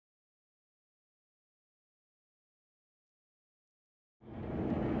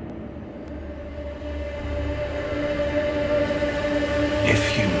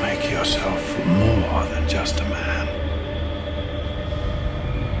yourself for more than just a man.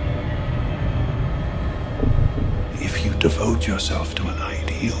 If you devote yourself to an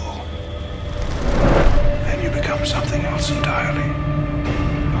ideal, then you become something else entirely.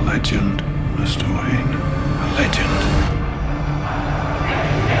 A legend, Mr. Wayne. A legend.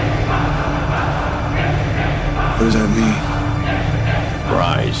 What does that mean?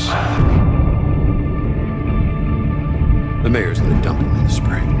 Rise. The mayor's gonna dump him in the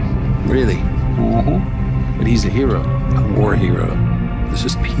spring. Really? Mm-hmm. But he's a hero, a war hero. This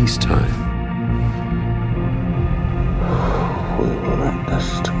is peacetime. We were in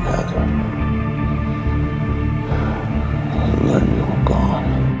this together. And then you were gone.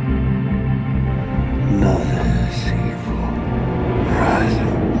 Now this evil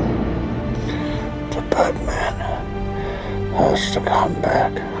rising. The Batman has to come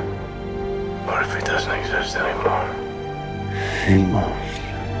back. What if he doesn't exist anymore? He must.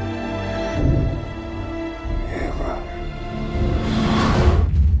 He must.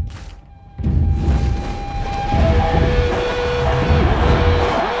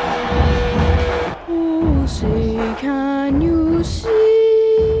 Oh, say, can you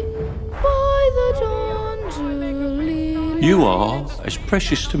see by the dawn's early You are as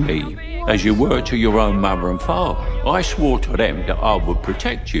precious to me as you were to your own mother and father. I swore to them that I would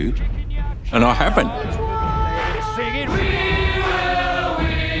protect you, and I haven't.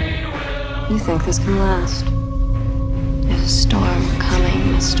 You think this can last? There's a storm coming,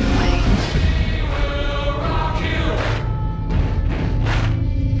 Mr. Wayne.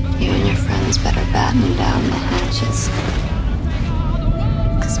 You and your friends better batten down the hatches.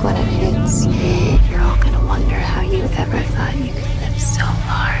 Because when it hits, you're all gonna wonder how you ever thought you could live so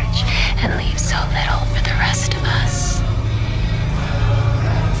large and leave so little for the rest of us.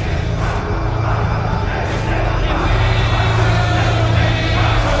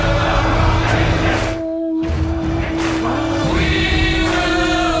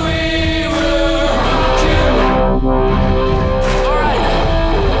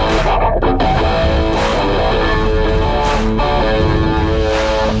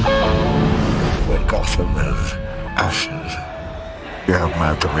 When Gotham is ashes, you have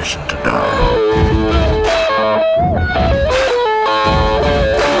my permission to die.